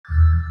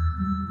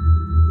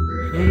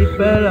You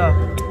better.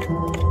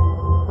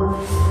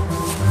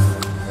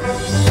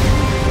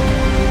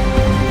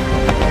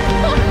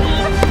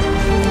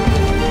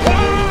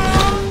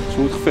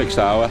 Smooth Gefixt,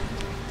 ouwe.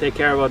 Take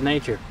care about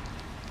nature.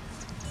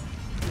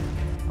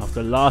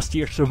 After last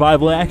year's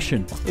survival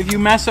action, If you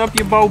mess up,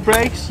 your bow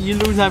breaks, you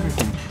lose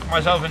everything.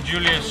 Myself and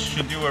Julius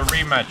should do a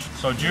rematch.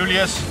 So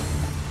Julius,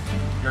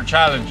 you're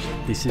challenged.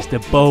 this is the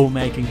bow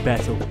making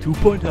battle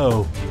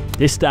 2.0.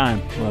 This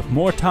time we'll have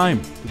more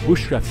time to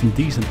bushcraft some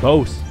decent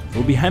bows.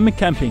 We'll be hammock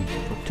camping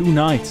for 2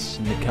 nights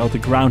in the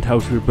Celtic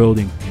roundhouse we're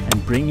building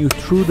and bring you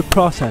through the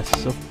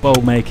process of bow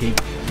making.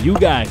 You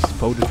guys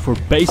voted for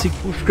basic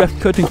bushcraft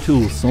cutting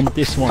tools on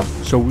this one,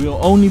 so we'll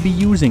only be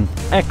using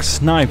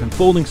axe, knife and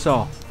folding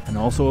saw, and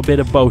also a bit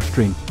of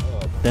bowstring.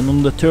 Then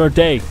on the 3rd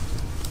day,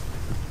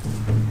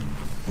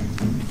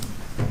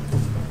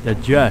 the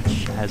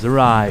judge has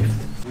arrived.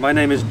 My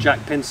name is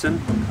Jack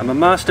Pinson. I'm a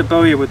master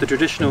bowyer with the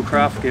traditional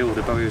craft guild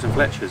of Bowyers and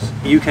Fletchers,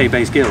 a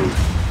UK-based guild.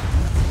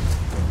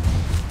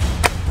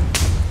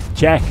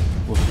 Jack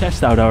will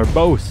test out our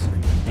bows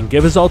and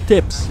give us all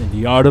tips in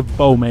the art of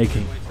bow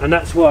making. And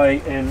that's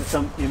why in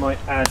some you might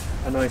add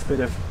a nice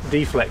bit of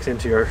deflex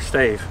into your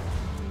stave.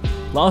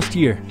 Last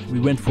year we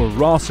went for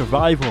raw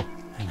survival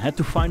and had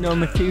to find our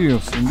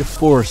materials in the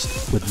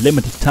forest with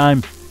limited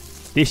time.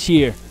 This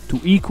year,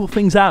 to equal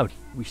things out,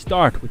 we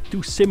start with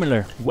 2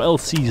 similar,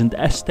 well-seasoned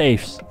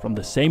S-staves from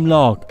the same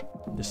log.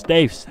 The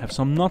staves have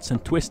some knots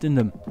and twists in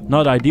them,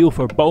 not ideal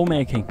for bow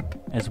making,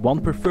 as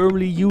one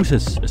preferably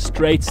uses a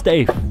straight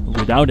stave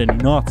without any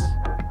knots.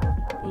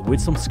 But with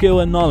some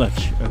skill and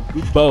knowledge, a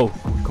good bow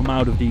will come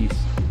out of these.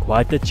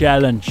 Quite the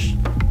challenge.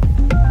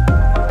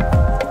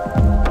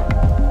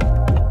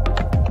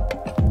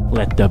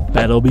 Let the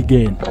battle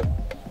begin.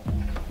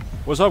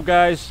 What's up,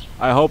 guys?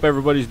 I hope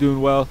everybody's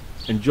doing well.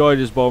 Enjoy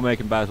this bow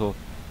making battle.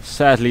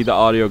 Sadly, the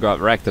audio got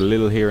wrecked a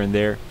little here and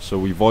there, so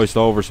we voiced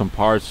over some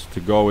parts to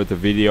go with the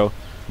video,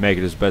 make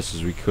it as best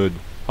as we could.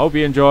 Hope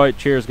you enjoy.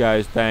 Cheers,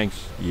 guys.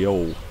 Thanks.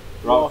 Yo.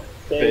 Rock,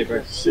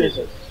 paper,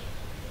 scissors.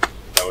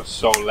 That was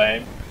so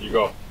lame. You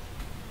go.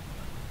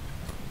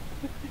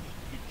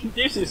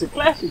 This is a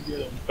classic,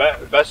 Dylan.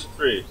 Best of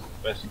 3.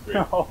 Best of 3.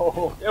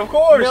 Oh, Of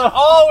course. No.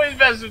 Always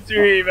best of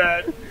 3,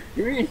 man.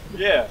 really?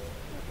 Yeah.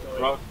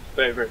 Rock,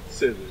 paper,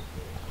 scissors.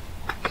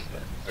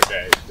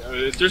 Okay.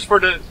 Just for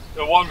the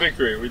one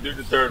victory, we do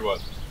the 3rd one.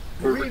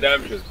 For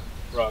redemption.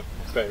 Rock,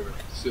 paper,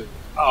 scissors.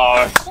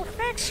 Oh, for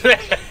fuck's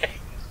sake.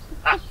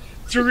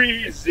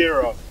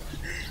 3-0.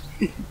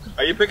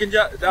 Are you picking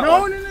that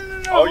No, one?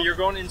 no. Oh, you're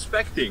going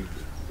inspecting.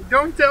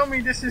 Don't tell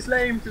me this is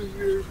lame to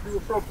do a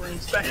proper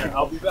inspection.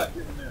 I'll be back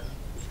in a minute.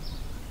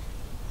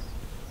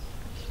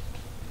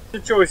 The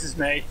choice is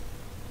made.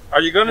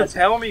 Are you going to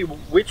tell me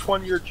which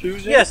one you're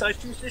choosing? Yes, I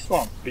choose this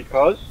one.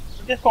 Because?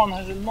 This one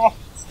has a knot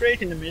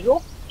straight in the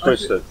middle.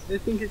 Twisted. I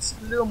think it's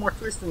a little more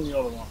twisted than the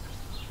other one.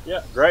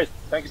 Yeah, great.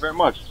 Thank you very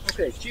much.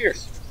 Okay,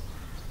 cheers.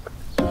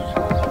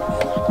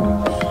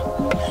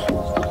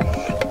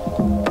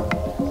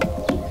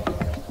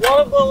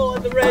 Water bottle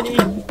at the ready,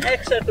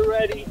 X at the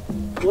ready.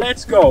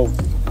 Let's go.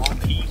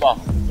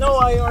 No,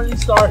 I already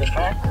started,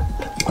 man.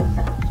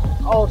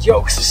 All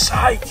jokes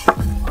aside,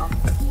 I'm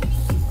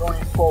going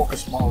in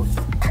focus mode.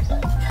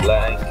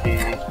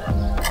 Blanky.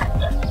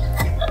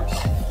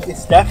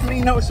 It's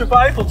definitely no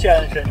survival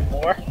challenge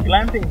anymore.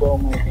 Glamping bow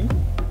making.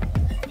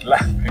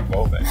 Glamping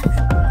bow making.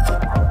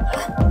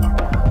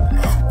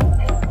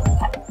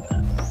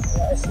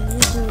 Yeah, I see you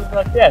do it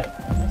like that.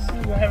 I see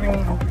you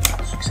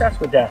having success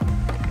with that.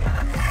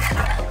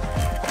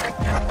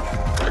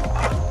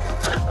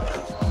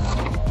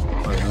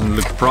 It doesn't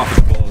look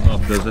profitable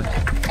enough, does it?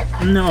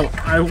 No,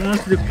 I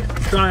wanted to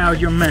try out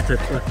your method,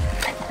 but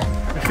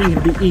I think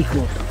it'd be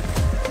equal.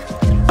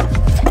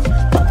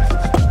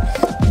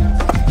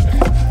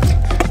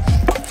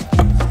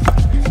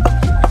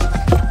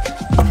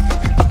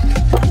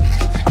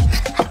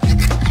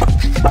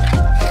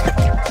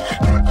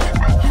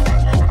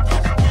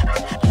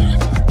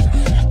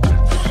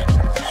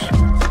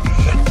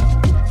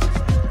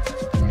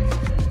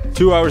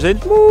 Two hours in,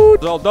 it's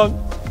all done.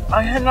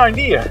 I had an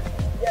idea.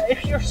 Yeah,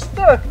 if you're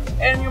stuck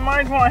and you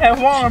might want to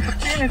have one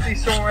opportunity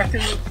somewhere to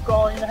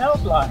call in the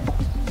helpline.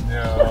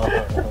 No.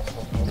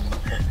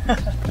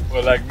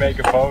 Well, like make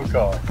a phone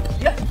call.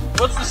 Yeah,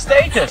 what's the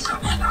status?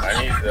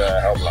 I need the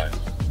helpline.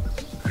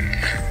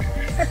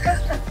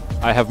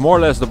 I have more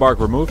or less the bark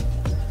removed.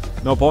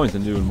 No point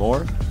in doing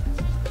more,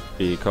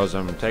 because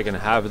I'm taking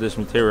half of this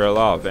material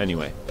off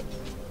anyway.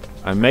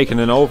 I'm making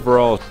an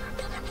overall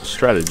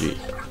strategy.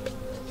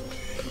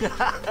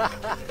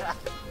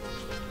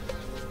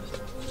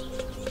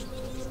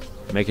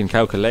 Making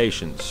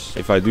calculations.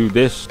 If I do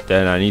this,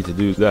 then I need to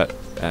do that.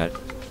 And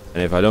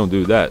if I don't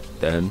do that,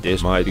 then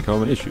this might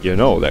become an issue. You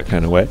know, that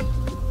kind of way.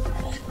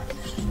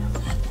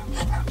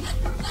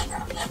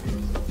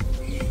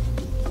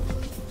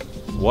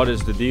 What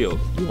is the deal?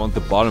 You want the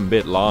bottom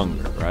bit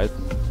longer, right?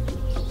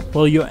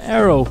 Well, your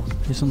arrow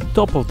is on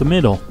top of the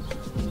middle,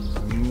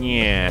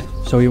 Yeah.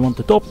 so you want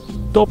the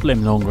top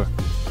limb longer.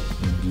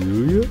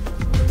 Do you?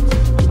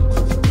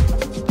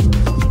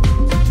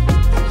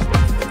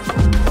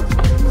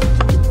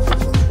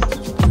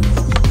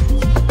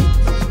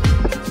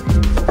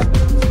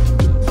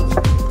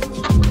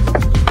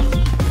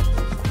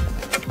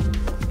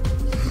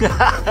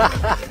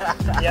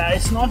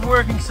 It's not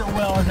working so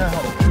well as I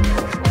hoped.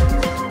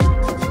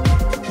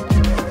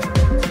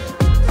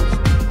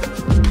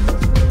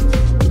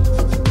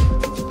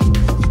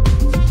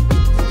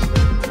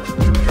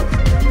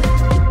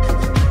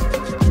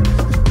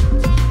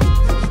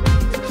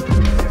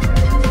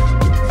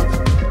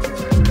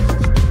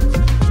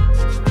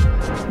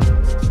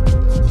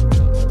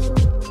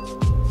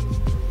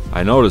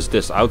 I noticed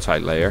this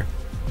outside layer.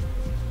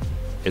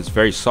 It's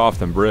very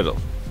soft and brittle.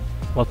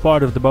 What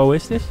part of the bow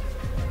is this?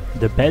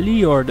 The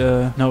belly or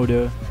the... no,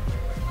 the...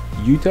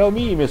 You tell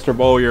me, Mr.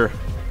 Bowyer.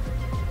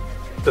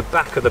 The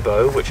back of the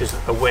bow, which is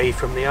away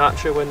from the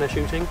archer when they're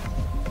shooting.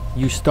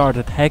 You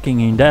started hacking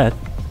in that?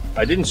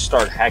 I didn't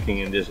start hacking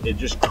in this, it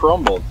just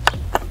crumbled.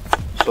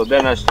 So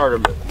then I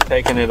started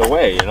taking it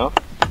away, you know?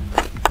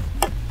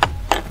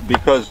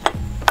 Because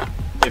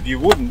if you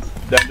wouldn't,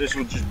 then this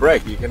would just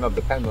break. You cannot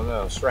depend on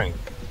that strength.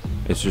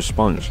 It's just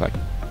sponge, like.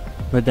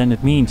 But then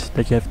it means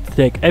that you have to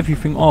take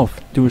everything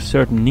off to a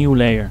certain new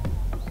layer.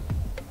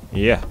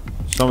 Yeah,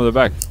 some of the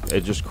back,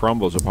 it just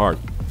crumbles apart.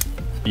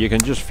 You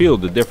can just feel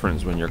the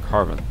difference when you're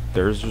carving.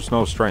 There's just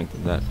no strength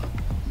in that.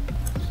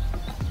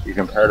 You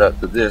compare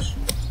that to this.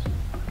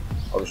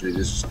 Obviously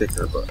this is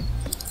thicker, but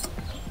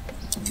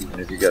even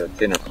if you get a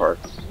thinner part,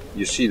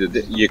 you see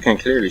you can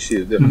clearly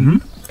see the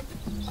difference.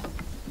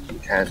 You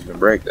can't even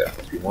break that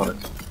if you want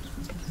it.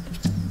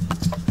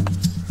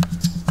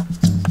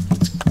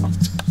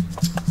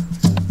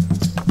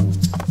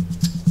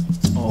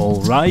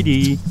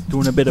 Alrighty,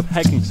 doing a bit of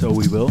hacking, so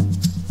we will.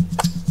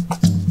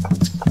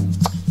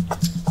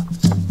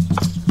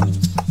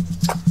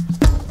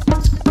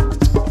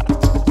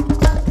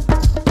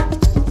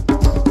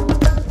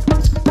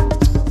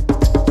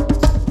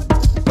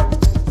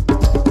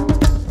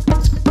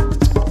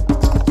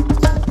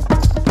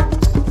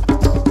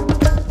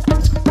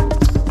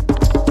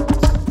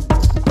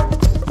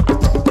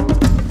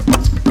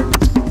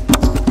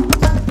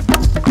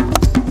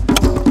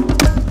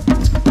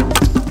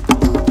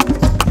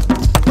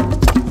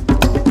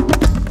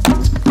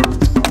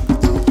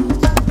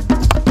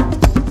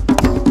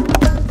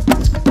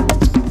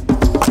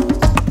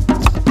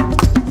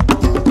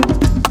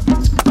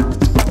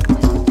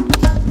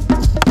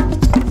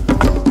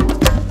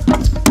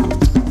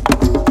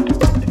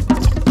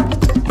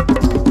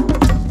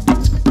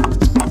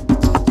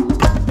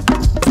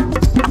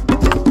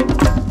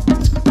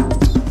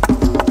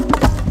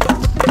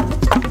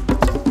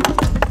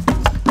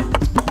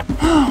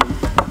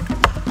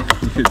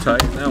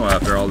 Tight now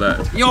after all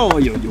that. Yo.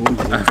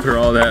 After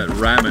all that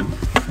ramming.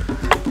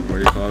 What do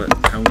you call it?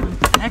 Pounding.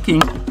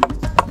 Hacking.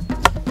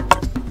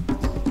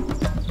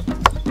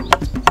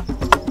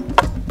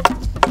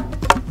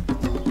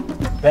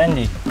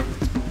 Bendy.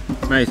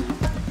 Mate.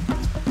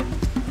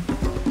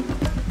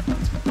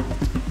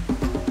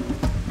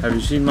 Have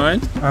you seen mine?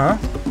 Uh-huh.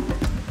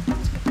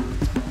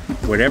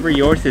 Whatever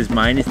yours is,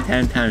 mine is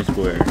 10 times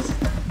worse.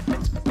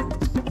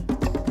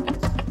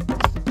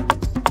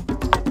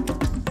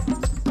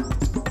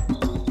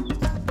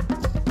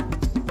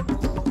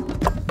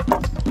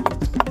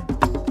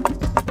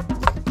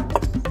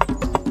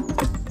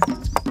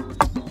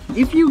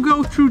 If you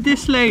go through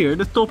this layer,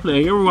 the top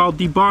layer, while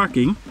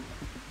debarking,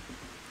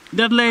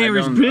 that layer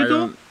is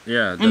brittle,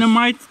 yeah, and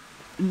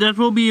that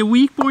will be a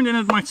weak point and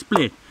it might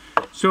split.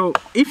 So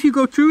if you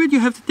go through it, you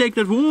have to take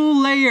that whole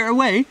layer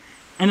away,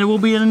 and it will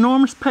be an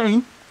enormous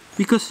pain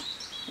because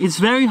it's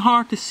very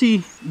hard to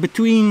see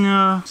between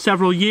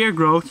several year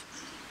growths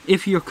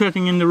if you're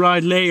cutting in the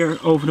right layer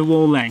over the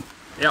wall length.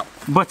 Yeah.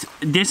 But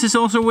this is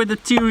also with the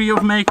theory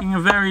of making a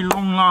very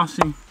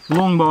long-lasting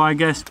longbow, I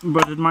guess,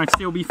 but it might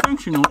still be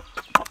functional.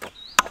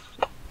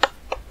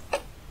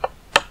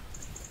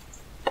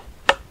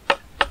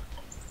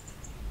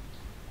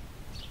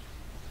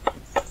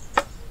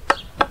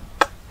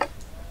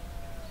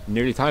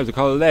 Nearly time to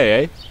call it a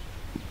day, eh?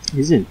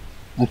 Is it?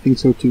 I think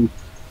so too.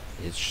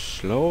 It's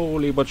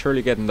slowly but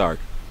surely getting dark.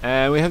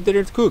 And we have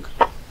dinner to cook.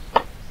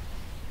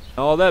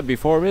 All that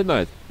before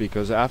midnight,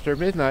 because after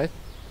midnight,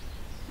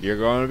 you're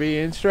gonna be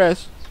in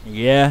stress.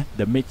 Yeah,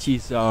 the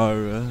Mitchies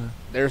are...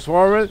 They're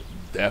swarming.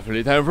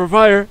 Definitely time for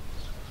fire.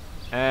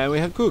 And we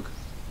have to cook.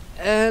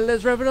 And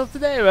let's wrap it up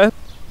today, man.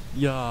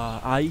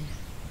 Yeah, I'm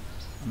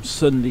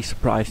suddenly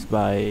surprised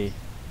by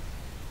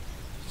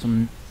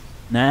some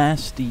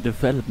nasty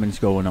developments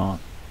going on.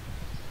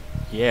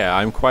 Yeah,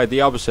 I'm quite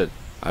the opposite.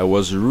 I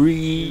was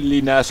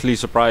really nastily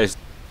surprised.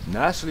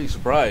 Nastily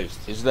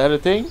surprised? Is that a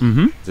thing?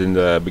 Mm-hmm. It's in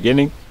the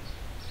beginning.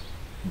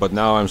 But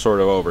now I'm sort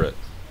of over it.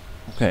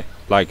 Okay.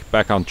 Like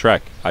back on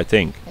track, I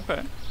think.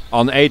 Okay.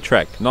 On a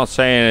track. Not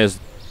saying it's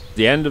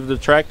the end of the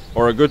track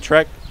or a good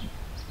track,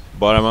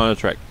 but I'm on a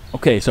track.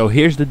 Okay, so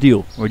here's the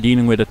deal. We're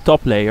dealing with a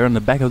top layer on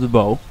the back of the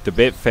bow. The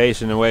bit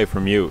facing away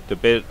from you. The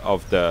bit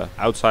of the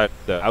outside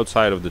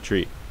of the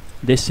tree.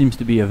 This seems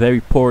to be a very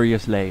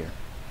porous layer.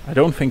 I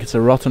don't think it's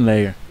a rotten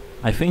layer.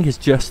 I think it's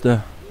just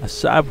a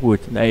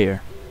sapwood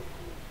layer.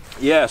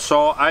 Yeah,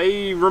 so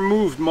I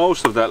removed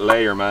most of that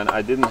layer, man.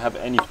 I didn't have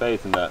any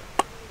faith in that.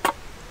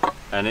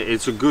 And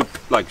it's a good,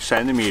 like,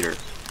 centimeter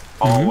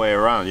all the way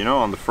around, you know,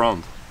 on the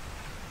front.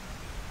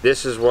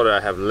 This is what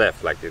I have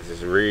left. Like, this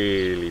is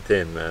really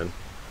thin, man.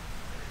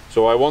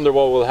 So I wonder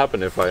what will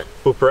happen if I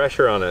put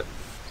pressure on it.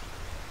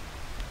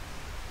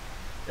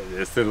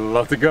 There's still a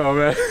lot to go,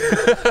 man.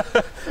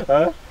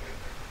 Huh?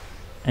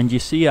 And you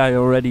see, I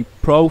already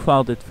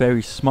profiled it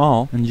very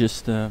small and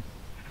just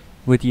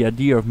with the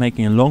idea of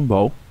making a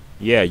longbow.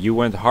 Yeah, you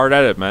went hard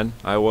at it, man.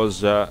 I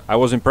was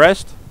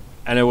impressed,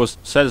 and it was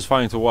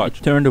satisfying to watch.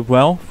 It turned out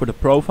well for the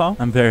profile.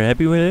 I'm very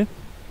happy with it.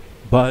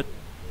 But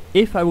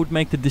if I would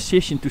make the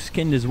decision to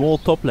skin this wall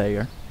top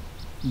layer,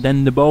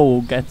 then the bow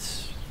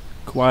gets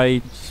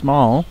quite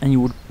small, and you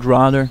would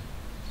rather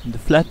the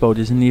flatboat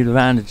is in the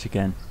advantage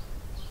again,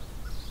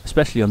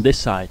 especially on this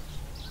side.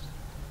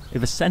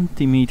 If a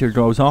centimeter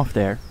goes off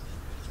there,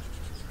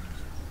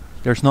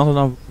 there's not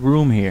enough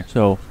room here.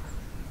 So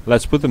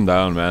let's put them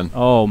down, man.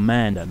 Oh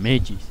man, the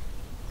midges.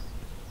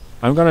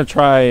 I'm gonna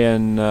try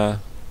and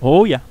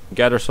oh yeah,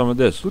 gather some of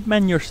this. good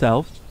man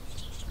yourself.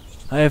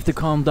 I have to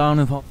calm down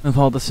with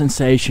all the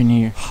sensation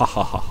here. Ha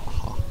ha ha ha.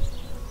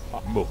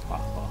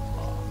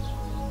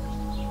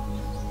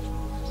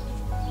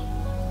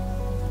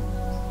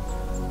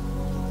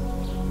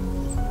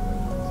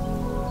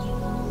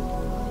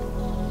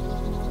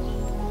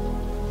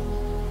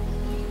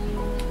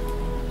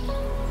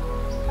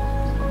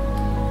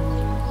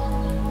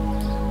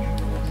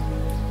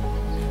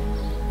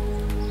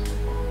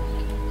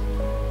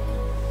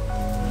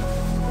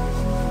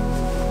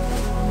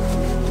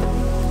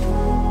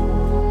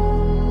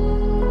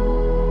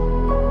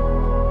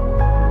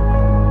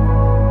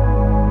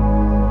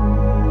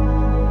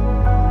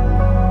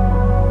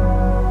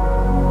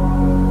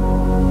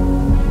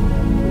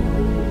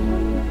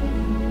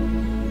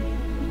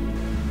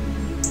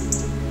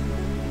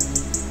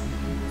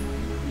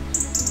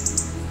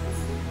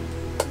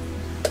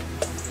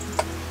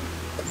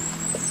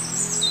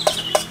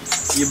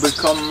 You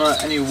become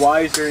any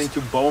wiser into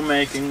bow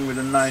making with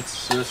a night's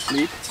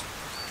sleep?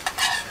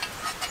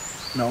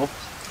 No.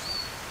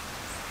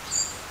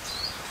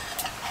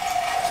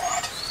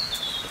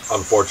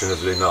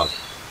 Unfortunately not.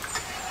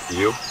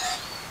 You?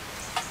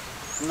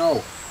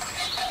 No.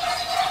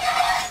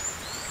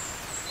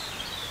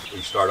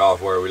 We start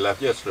off where we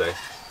left yesterday.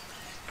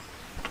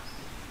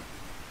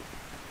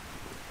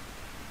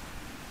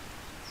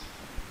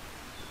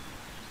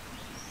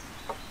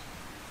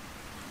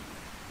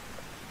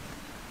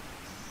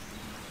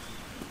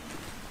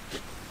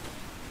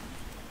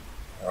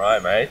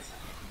 Alright, mate.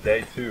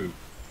 Day 2.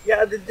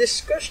 Yeah, the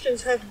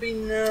discussions have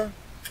been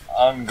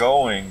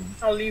Ongoing.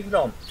 I'll leave it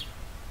on.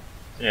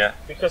 Yeah.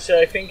 Because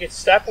I think it's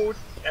sapwood,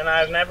 and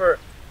I've never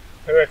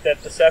heard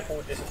that the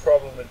sapwood is a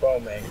problem with bow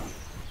making.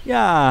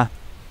 Yeah,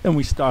 then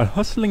we start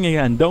hustling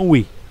again, don't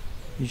we?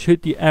 You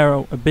shoot the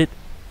arrow a bit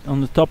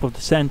on the top of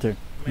the center.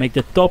 Make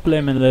the top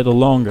limb a little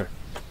longer.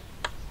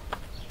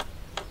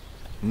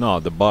 No,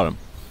 the bottom.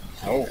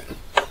 Oh.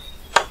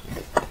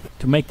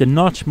 To make the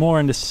notch more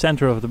in the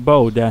center of the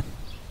bow,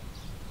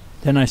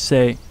 then I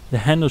say the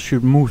handle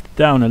should move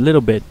down a little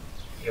bit.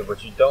 Yeah,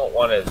 but you don't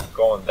want it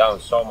going down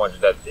so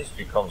much that this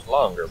becomes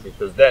longer,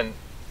 because then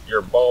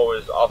your bow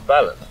is off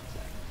balance.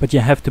 But you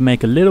have to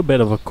make a little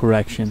bit of a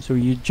correction, so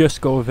you just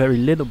go a very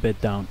little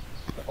bit down.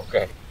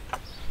 Okay.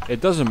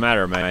 It doesn't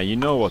matter, man. You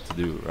know what to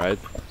do, right?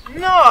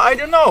 No, I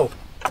don't know.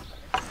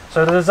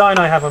 So the design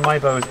I have on my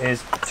bows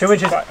is 2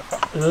 inches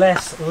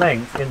less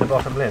length in the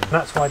bottom limb.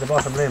 That's why the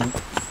bottom limb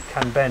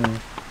can bend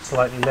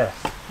slightly less.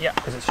 Yeah.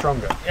 Because it's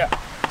stronger. Yeah.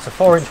 It's a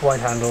 4-inch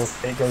wide handle.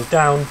 It goes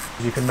down.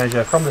 You can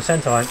measure from the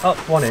center line up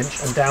 1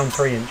 inch and down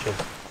 3 inches.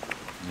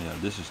 Yeah,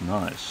 this is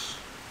nice.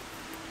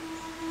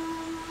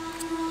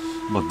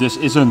 But this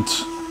isn't.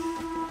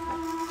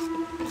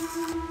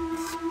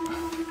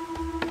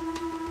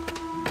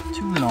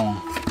 Too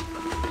long.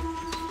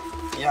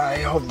 Yeah,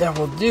 I hope that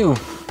will do.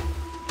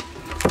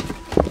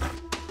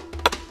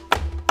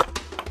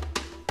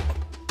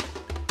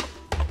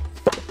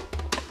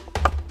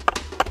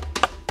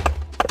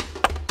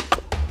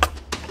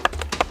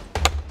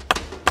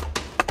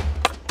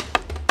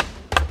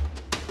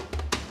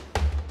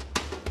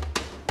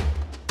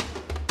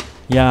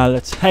 Yeah,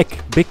 let's hack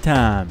big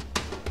time.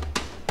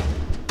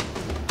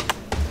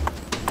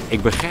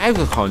 Ik begrijp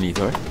het gewoon niet,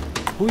 hoor.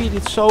 Hoe je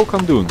dit zo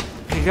kan doen.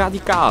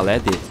 Radicaal,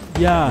 hè, dit.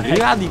 Ja,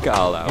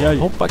 Radicaal, ouwe. Ja,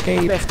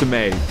 Hoppakee, weg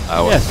ermee,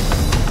 ouwe. yes.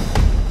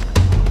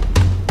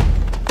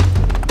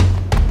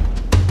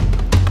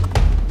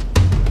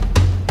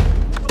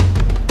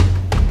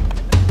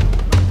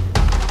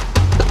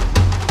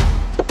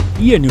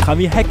 Hier, nu gaan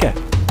we hacken.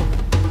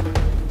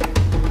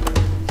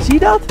 Zie je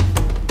dat?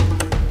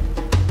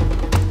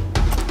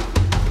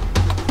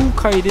 Hoe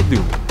kan je dit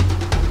doen?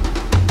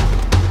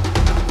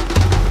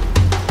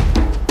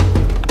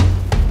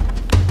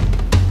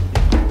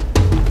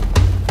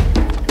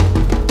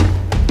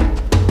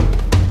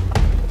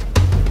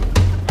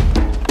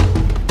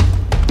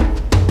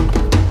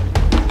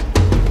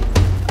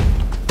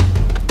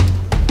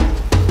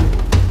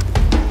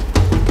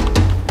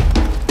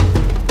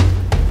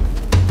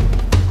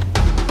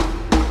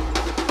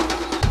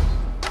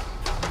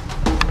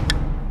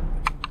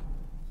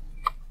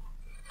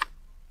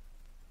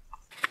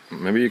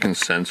 Maybe you can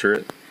censor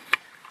it.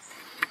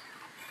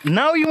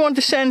 Now you want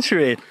to censor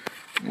it?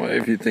 Well,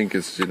 if you think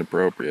it's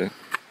inappropriate.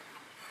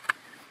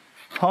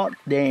 Hot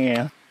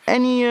damn.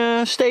 Any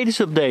status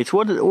updates?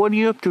 What are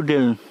you up to,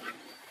 Dylan?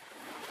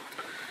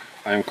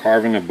 I'm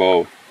carving a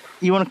bow.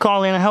 You want to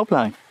call in a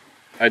helpline?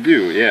 I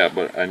do, yeah,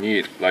 but I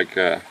need, like,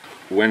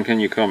 when can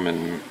you come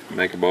and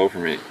make a bow for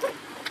me?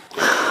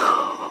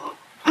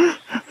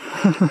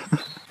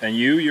 And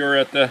you're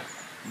at the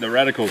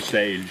radical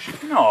stage.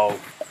 No.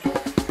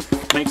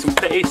 Make some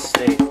paste,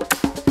 eh?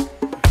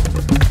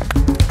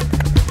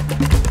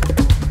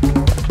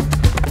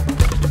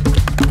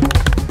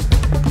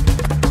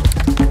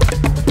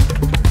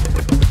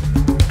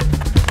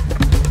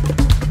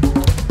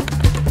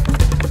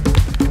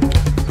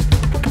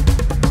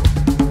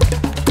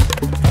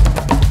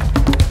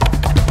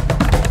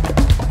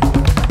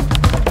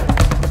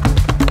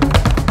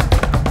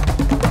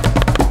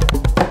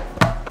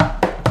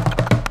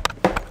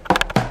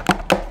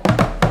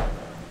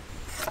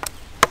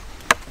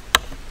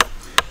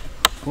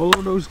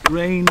 Follow those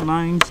grain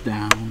lines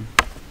down.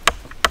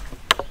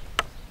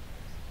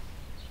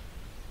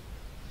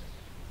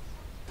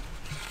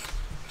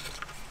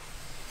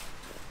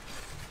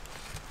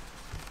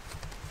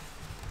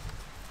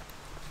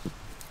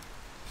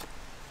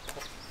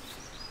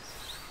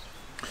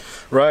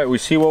 Right, we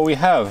see what we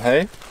have,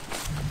 hey?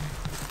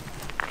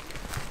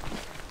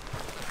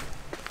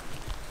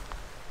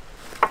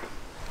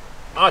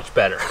 Much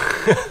better.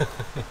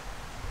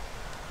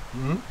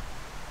 Hmm?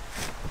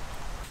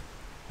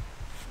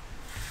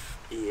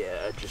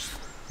 Yeah, just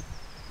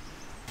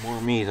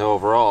more meat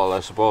overall, I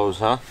suppose,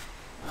 huh?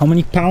 How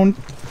many pounds?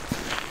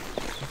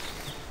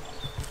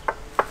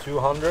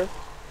 200?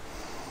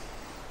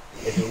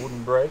 If it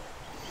wouldn't break.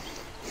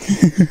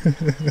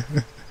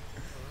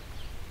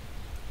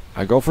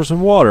 I go for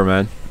some water,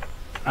 man.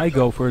 I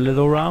go for a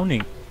little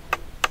rounding.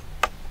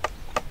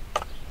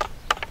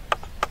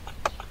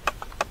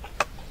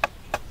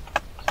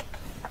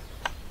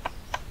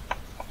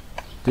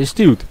 This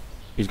dude,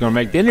 he's gonna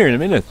make dinner in a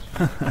minute.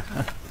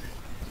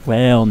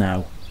 Well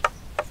now.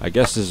 I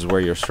guess this is where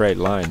your straight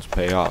lines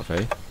pay off,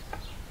 eh?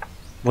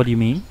 What do you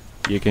mean?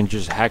 You can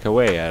just hack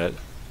away at it.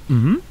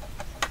 Mm-hmm.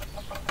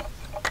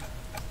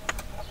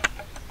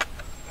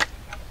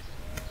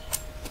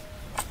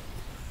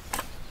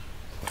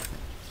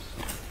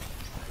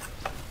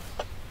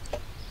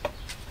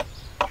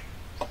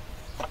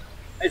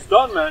 It's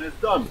done, man,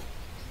 it's done.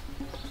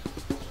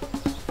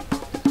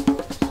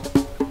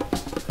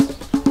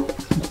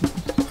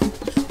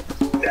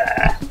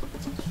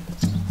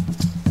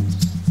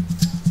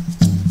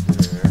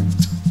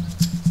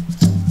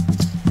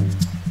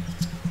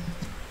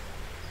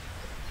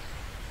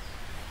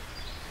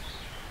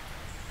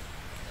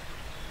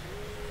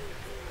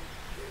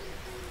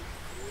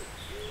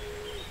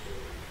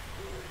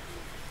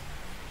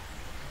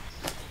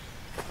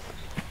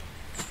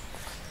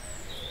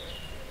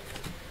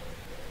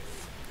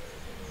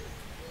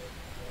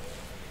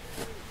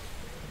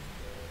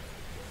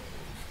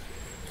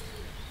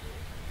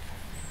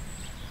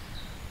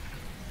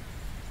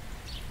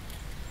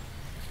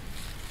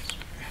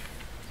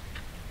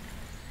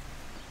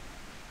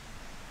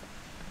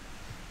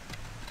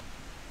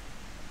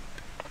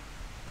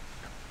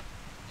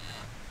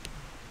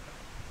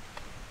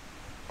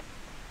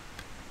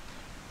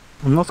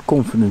 I'm not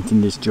confident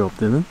in this job,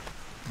 Dylan.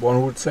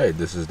 One would say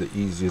this is the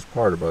easiest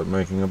part about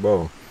making a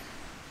bow.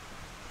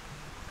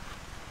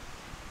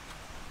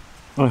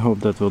 I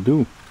hope that will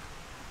do.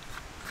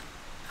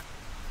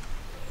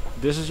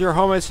 This is your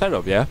homemade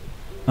setup, yeah?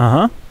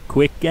 Uh-huh.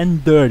 Quick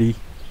and dirty.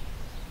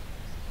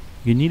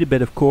 You need a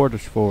bit of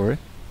quarters for it.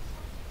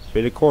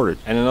 Bit of corded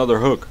and another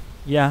hook.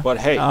 Yeah. But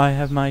hey. I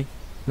have my...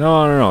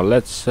 No,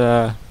 let's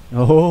Oh,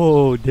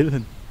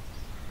 Dylan.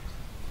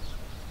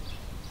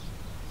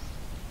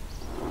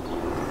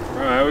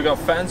 Alright, we got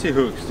fancy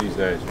hooks these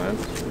days, man.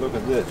 Look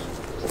at this.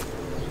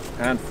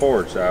 Hand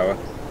forged, Awa.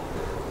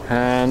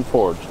 Hand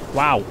forged.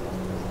 Wow.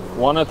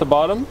 One at the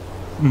bottom.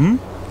 Mm-hmm.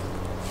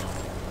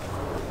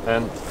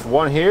 And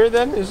one here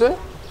then, is it?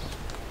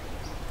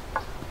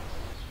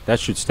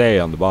 That should stay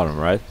on the bottom,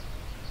 right?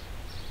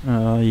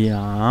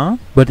 Yeah.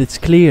 But it's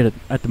clear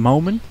at the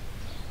moment.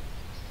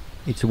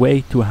 It's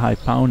way too high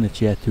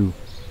poundage yet to...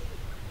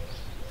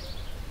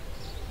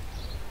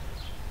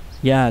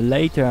 Yeah,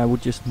 later I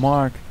would just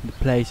mark the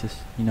places,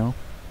 you know,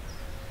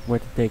 where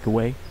to take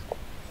away.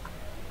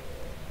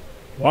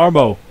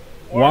 Warbow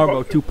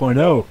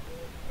 2.0.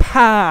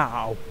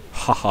 Pow!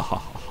 Ha ha ha ha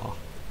ha.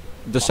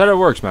 The setup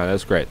works, man.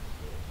 That's great.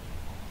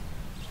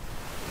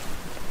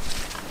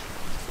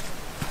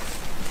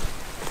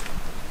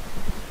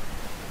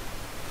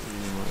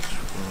 Pretty much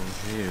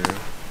from here.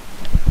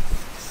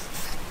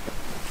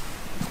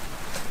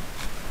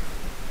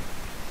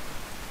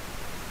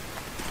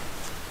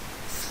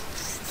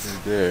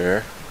 To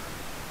there.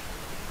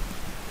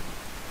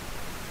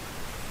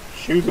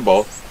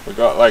 Shootable. We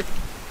got like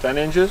 10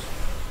 inches.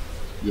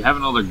 You have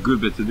another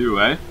good bit to do,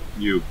 eh?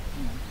 You.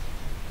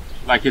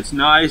 Like, it's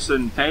nice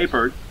and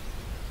tapered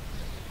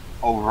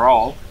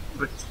overall,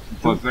 but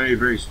very,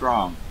 very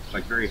strong.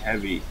 like very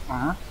heavy.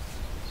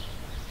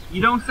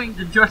 You don't think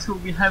the judge will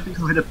be happy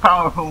with a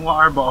powerful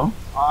wire bow?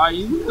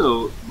 You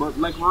will, but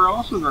like we're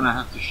also gonna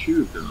have to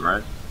shoot them,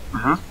 right?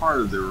 That's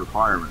part of the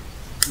requirement.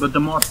 But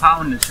the more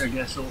poundage, I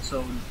guess,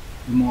 also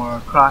the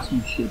more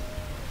craftsmanship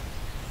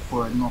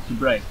for it not to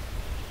break.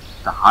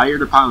 The higher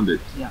the poundage?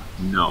 Yeah.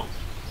 No,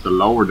 the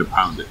lower the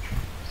poundage.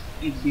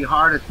 It'd be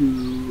harder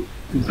to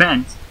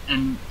bend,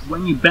 and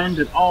when you bend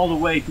it all the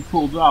way to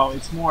full draw,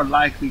 it's more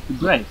likely to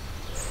break.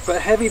 But a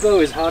heavy bow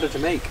is harder to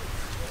make.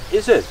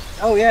 Is it?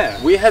 Oh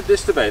yeah. We had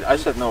this debate. I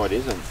said no, it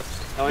isn't.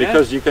 Oh,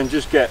 because you can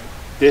just get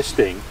this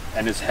thing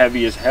and it's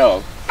heavy as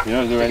hell. You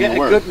don't do any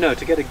work.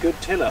 To get a good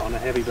tiller on a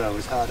heavy bow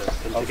is harder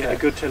than to get a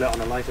good tiller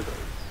on a lighter bow.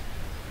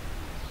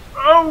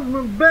 Oh,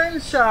 my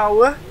band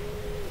shower!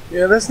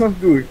 Yeah, that's not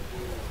good.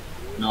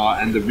 No,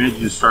 and the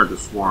midges start to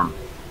swarm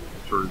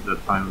towards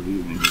that time of the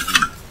evening.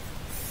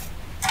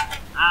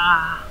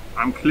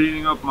 I'm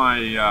cleaning up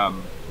my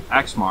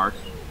axe marks.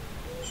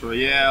 So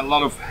yeah, a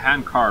lot of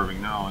hand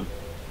carving now.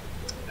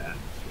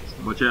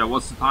 But yeah,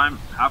 what's the time?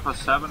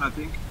 7:30, I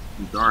think.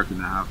 It's dark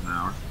in half an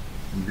hour.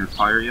 And you have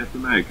fire yet to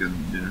make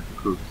and dinner to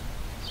cook.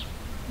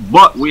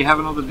 But we have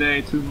another day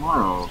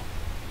tomorrow.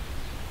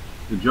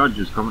 The judge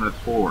is coming at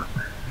 4.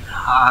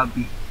 I'll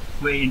be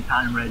way in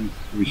time ready.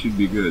 We should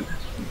be good.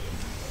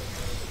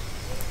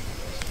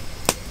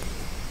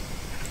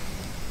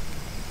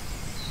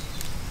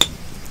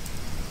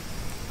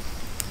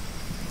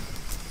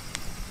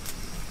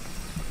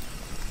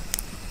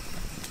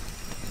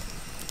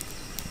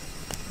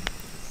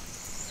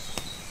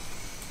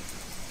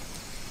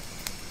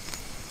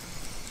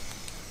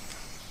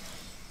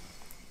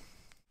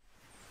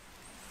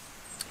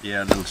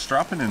 Yeah, a little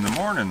stropping in the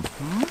morning.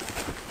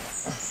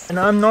 And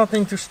I'm not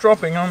into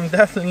stropping, I'm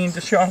definitely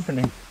into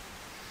sharpening.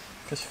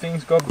 Because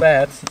things got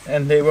bad,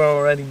 and they were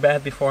already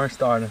bad before I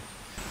started.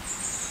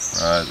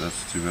 Right,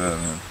 that's too bad,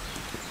 man.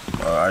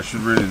 I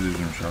should really do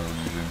some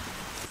sharpening too.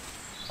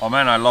 Oh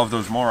man, I love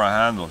those Mora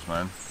handles,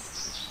 man.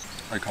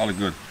 I call it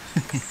good.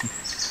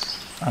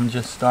 I'm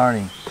just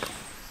starting.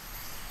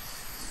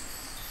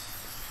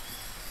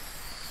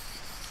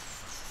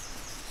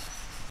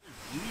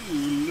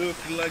 You look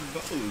like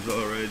bows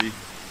already.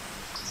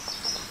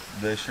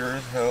 They sure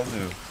as hell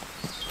do.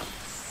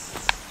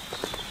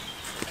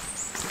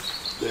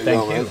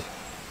 Thank you.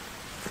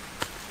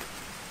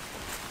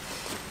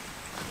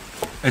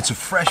 It's a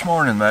fresh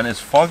morning, man. It's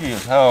foggy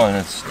as hell and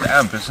it's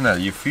damp, isn't it?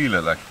 You feel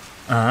it like.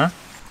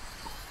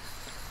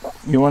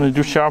 You want to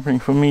do sharpening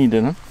for me,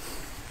 then?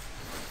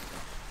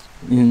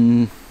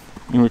 In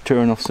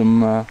return of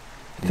some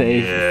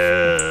favor.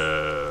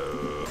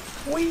 Yeah.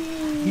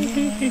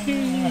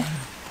 Whee!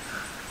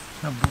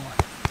 Oh boy.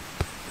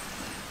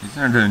 He's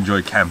starting to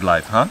enjoy camp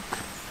life, huh?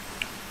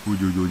 Ooh,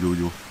 yo, yo, yo,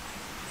 yo.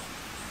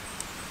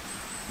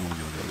 Ooh, yo, yo,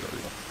 yo,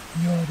 yo.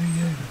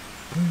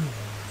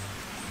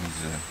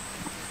 He's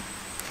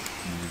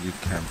a good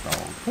camp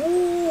dog.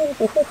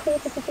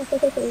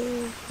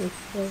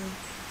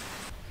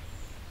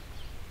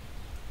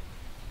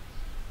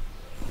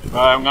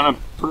 I'm gonna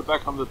put it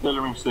back on the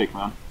tailoring stick,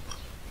 man.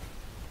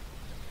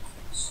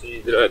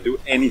 See, did I do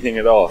anything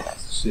at all?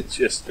 It's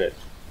just that.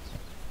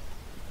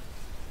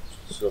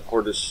 So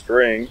for the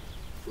string,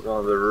 put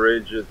on the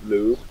rigid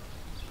loop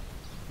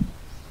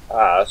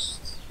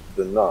past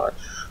the notch.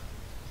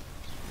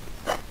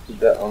 Put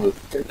that on the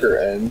thicker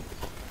end.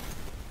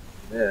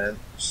 Then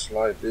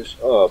slide this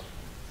up.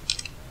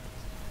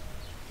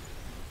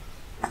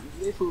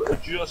 Little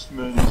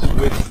adjustments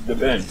with the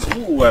bench.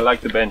 Ooh, I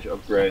like the bench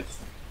upgrade.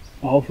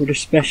 All for the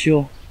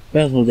special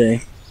battle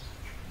day.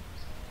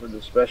 For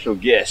the special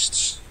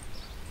guests.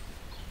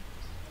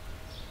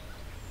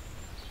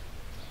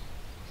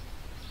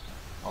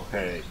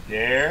 Okay,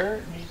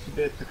 there needs a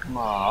bit to come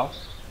off.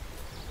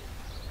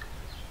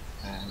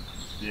 And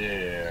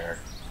there.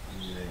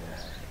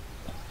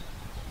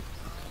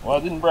 Well,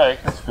 it didn't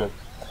break, that's good.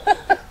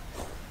 How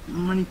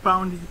many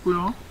pounds did you put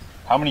on?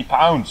 How many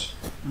pounds?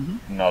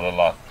 Not a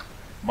lot.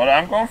 But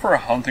I'm going for a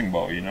hunting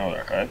bow, you know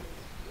that, right?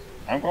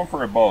 I'm going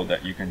for a bow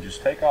that you can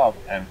just take off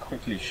and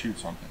quickly shoot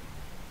something.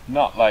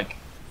 Not like...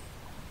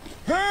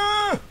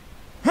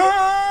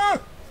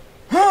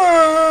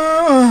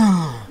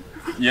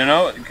 You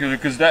know,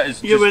 because that is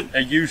just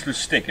a useless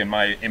stick in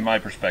my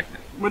perspective.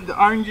 But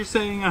aren't you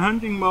saying a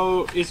hunting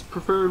bow is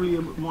preferably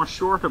a more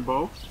shorter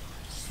bow?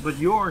 But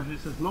yours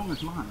is as long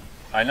as mine.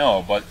 I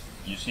know, but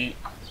you see...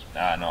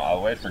 no,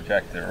 I'll wait for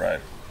Jack to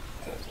arrive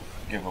to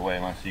give away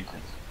my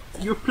secrets.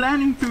 You're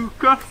planning to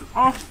cut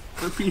off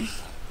a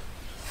piece?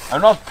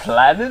 I'm not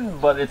planning,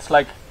 but it's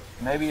like...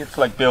 Maybe it's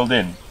like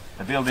built-in.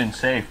 A built-in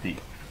safety.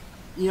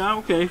 Yeah,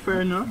 okay,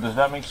 fair enough. Does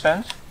that make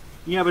sense?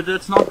 Yeah, but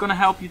that's not gonna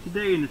help you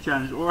today in the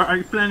challenge. Or are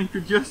you planning to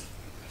just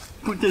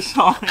put this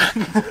on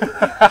and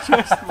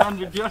just when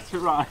the judge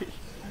arrives?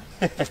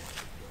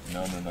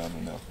 No.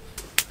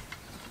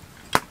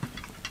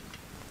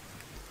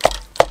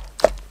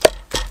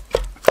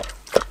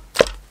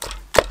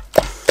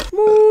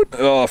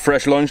 Oh,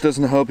 fresh lunch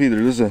doesn't help either,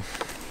 does it?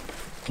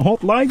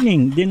 Hot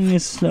lightning, then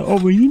it's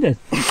overheated.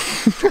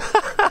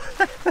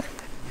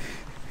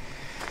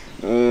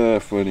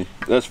 funny.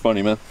 That's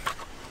funny, man.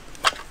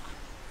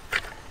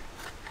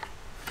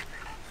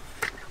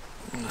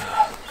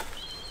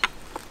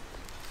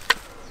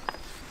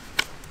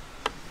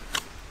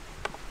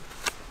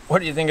 What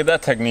do you think of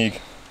that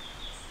technique?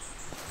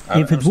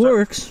 If it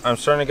works. I'm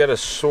starting to get a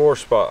sore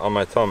spot on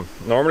my thumb.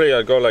 Normally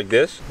I go like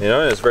this, you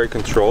know, and it's very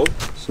controlled.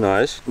 It's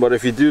nice. But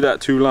if you do that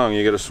too long,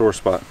 you get a sore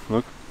spot.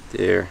 Look,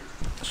 there.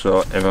 So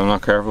if I'm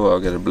not careful, I'll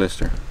get a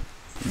blister.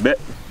 Bet.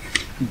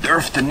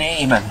 Durf te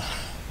nemen.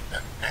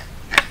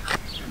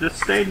 That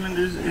statement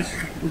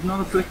is not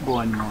applicable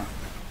anymore.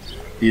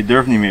 Je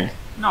durft niet meer.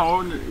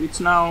 No, it's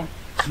now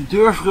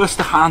durf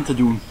rustig aan te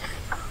doen.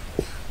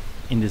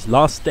 In this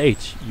last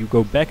stage, you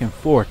go back and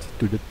forth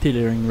to the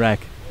tillering rack,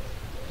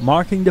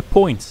 marking the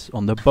points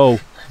on the bow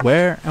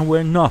where and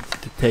where not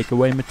to take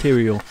away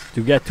material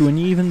to get to an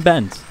even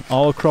bend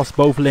all across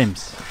both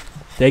limbs,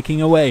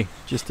 taking away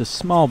just a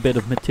small bit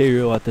of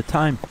material at a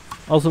time.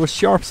 Also, a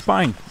sharp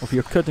spine of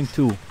your cutting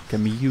tool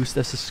can be used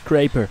as a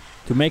scraper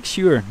to make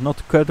sure not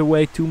to cut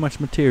away too much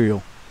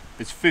material.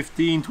 It's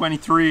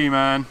 15:23,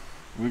 man.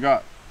 We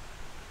got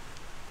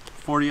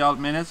 40 odd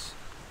minutes.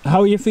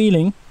 How are you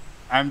feeling?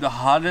 I'm the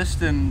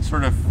hottest and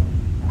sort of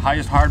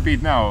highest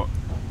heartbeat now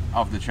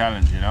of the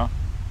challenge, you know,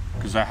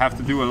 because I have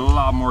to do a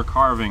lot more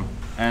carving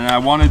and I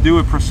want to do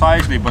it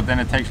precisely, but then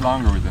it takes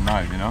longer with the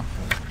knife, you know.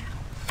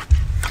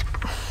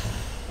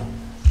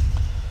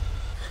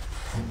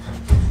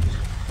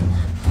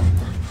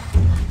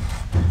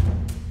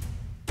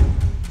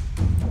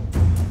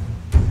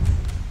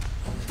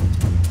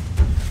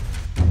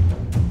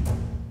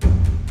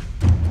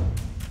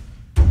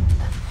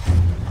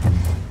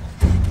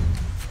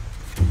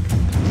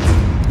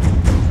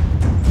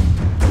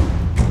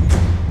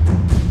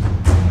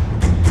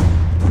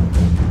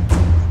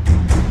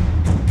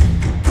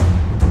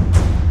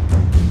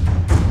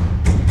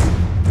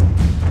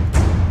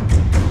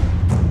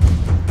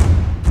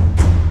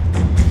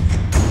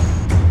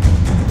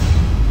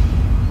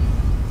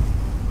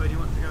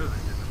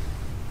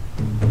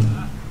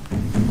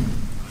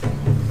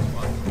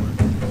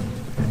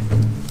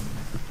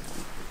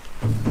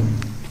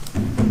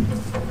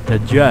 The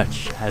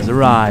judge has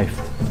arrived.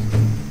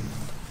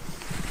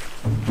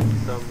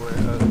 Somewhere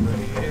over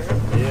here.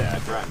 Yeah,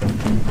 right.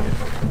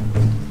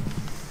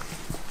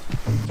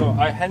 So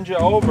I hand you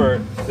over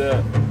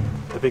the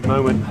big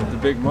moment.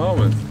 big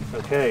moment.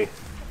 Okay,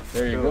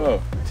 There you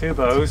go. 2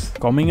 bows.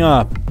 Coming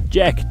up,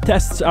 Jack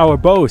tests our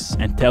bows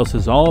and tells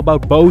us all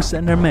about bows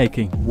and their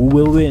making. Who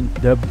will win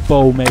the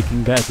bow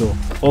making battle?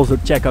 Also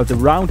check out the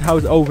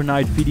Roundhouse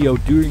overnight video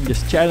during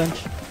this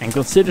challenge and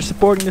consider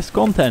supporting this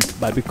content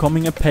by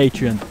becoming a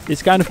patron.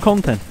 This kind of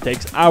content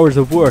takes hours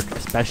of work,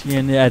 especially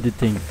in the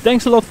editing.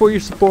 Thanks a lot for your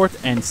support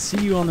and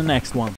see you on the next one.